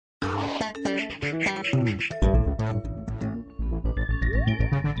Hello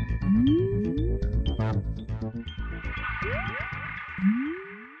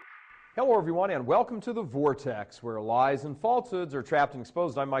everyone, and welcome to The Vortex, where lies and falsehoods are trapped and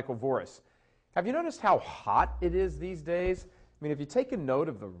exposed. I'm Michael Voris. Have you noticed how hot it is these days? I mean, have you taken note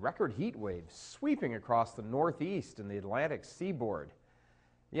of the record heat waves sweeping across the Northeast and the Atlantic seaboard?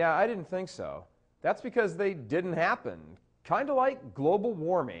 Yeah, I didn't think so. That's because they didn't happen. Kind of like global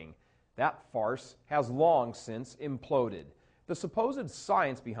warming. That farce has long since imploded. The supposed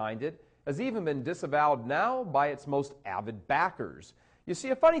science behind it has even been disavowed now by its most avid backers. You see,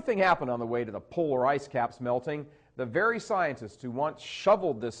 a funny thing happened on the way to the polar ice caps melting. The very scientists who once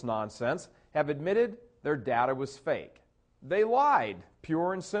shoveled this nonsense have admitted their data was fake. They lied,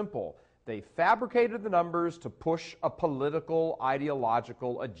 pure and simple. They fabricated the numbers to push a political,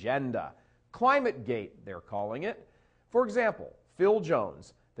 ideological agenda. ClimateGate, they're calling it. For example, Phil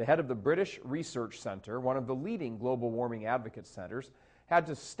Jones, the head of the British Research Centre, one of the leading global warming advocate centers, had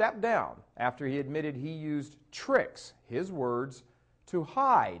to step down after he admitted he used tricks, his words, to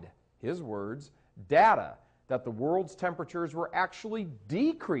hide, his words, data that the world's temperatures were actually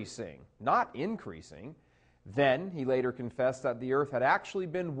decreasing, not increasing. Then he later confessed that the Earth had actually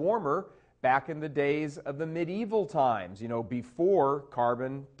been warmer back in the days of the medieval times, before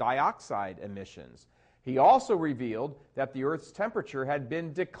carbon dioxide emissions. He also revealed that the Earth's temperature had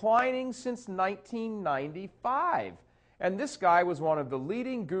been declining since 1995. And this guy was one of the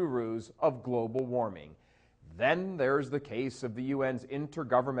leading gurus of global warming. Then there's the case of the UN's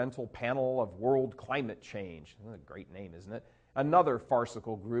Intergovernmental Panel of World Climate Change. That's a great name, isn't it? Another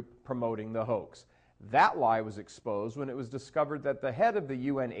farcical group promoting the hoax. That lie was exposed when it was discovered that the head of the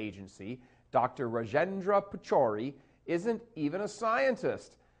UN agency, Dr. Rajendra Pachauri, isn't even a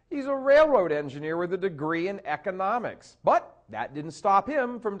scientist. He's a railroad engineer with a degree in economics. But that didn't stop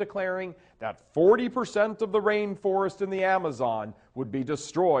him from declaring that 40% of the rainforest in the Amazon would be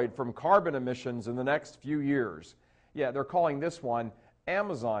destroyed from carbon emissions in the next few years. Yeah, they're calling this one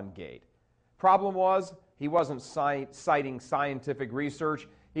Amazon Gate. Problem was, he wasn't citing scientific research.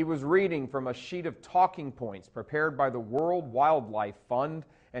 He was reading from a sheet of talking points prepared by the World Wildlife Fund,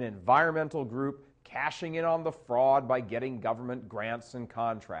 an environmental group cashing in on the fraud by getting government grants and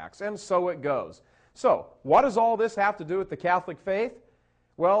contracts. And so it goes. So, what does all this have to do with the Catholic faith?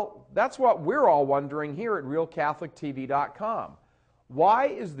 Well, that's what we're all wondering here at RealCatholicTV.com. Why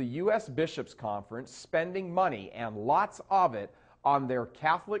is the U.S. Bishops' Conference spending money, and lots of it, on their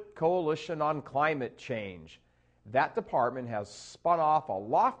Catholic Coalition on Climate Change? That department has spun off a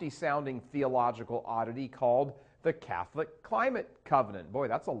lofty-sounding theological oddity called the Catholic Climate Covenant. Boy,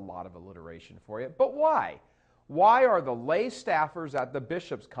 that's a lot of alliteration for you. But why? Why are the lay staffers at the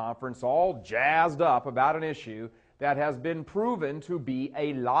Bishops' Conference all jazzed up about an issue that has been proven to be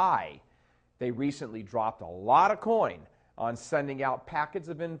a lie? They recently dropped a lot of coin on sending out packets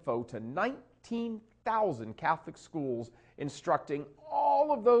of info to 19,000 Catholic schools, instructing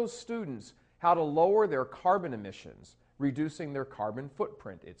all of those students how to lower their carbon emissions, reducing their carbon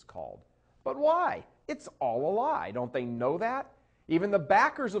footprint, it's called. But why? It's all a lie. Don't they know that? Even the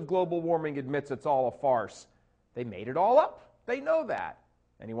backers of global warming admits it's all a farce. They made it all up. They know that.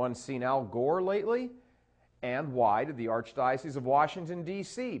 Anyone seen Al Gore lately? And why did the Archdiocese of Washington,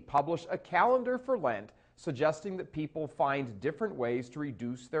 D.C. publish a calendar for Lent suggesting that people find different ways to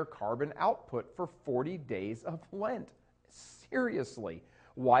reduce their carbon output for 40 days of Lent? Seriously.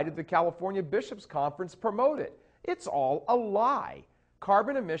 Why did the California Bishops' Conference promote it? It's all a lie.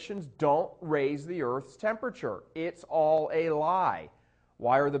 Carbon emissions don't raise the Earth's temperature. It's all a lie.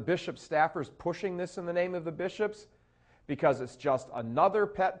 Why are the bishop staffers pushing this in the name of the bishops? Because it's just another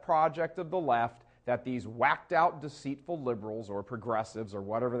pet project of the left that these whacked-out, deceitful liberals or progressives or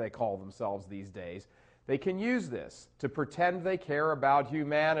whatever they call themselves these days, they can use this to pretend they care about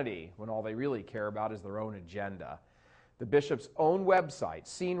humanity when all they really care about is their own agenda. The bishop's own website,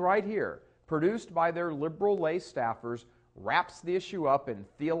 seen right here, produced by their liberal lay staffers, wraps the issue up in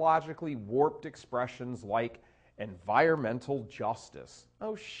theologically warped expressions like environmental justice.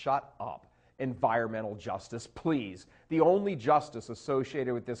 Oh, shut up. Environmental justice, please. The only justice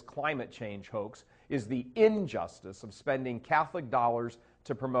associated with this climate change hoax is the injustice of spending Catholic dollars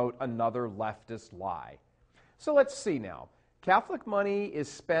to promote another leftist lie. So let's see now. Catholic money is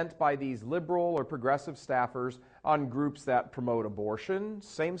spent by these liberal or progressive staffers on groups that promote abortion,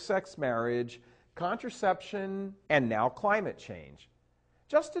 same-sex marriage, contraception, and now climate change.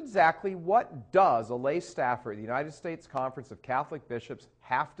 Just exactly what does a lay staffer at the United States Conference of Catholic Bishops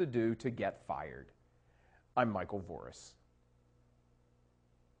have to do to get fired? I'm Michael Voris.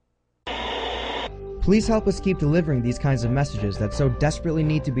 Please help us keep delivering these kinds of messages that so desperately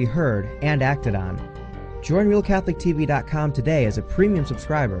need to be heard and acted on. Join RealCatholicTV.com today as a premium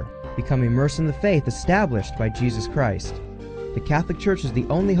subscriber. Become immersed in the faith established by Jesus Christ. The Catholic Church is the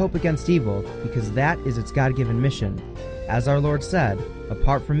only hope against evil because that is its God-given mission. As our Lord said,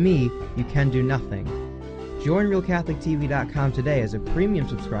 apart from me, you can do nothing. Join RealCatholicTV.com today as a premium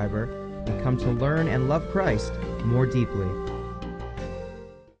subscriber and come to learn and love Christ more deeply.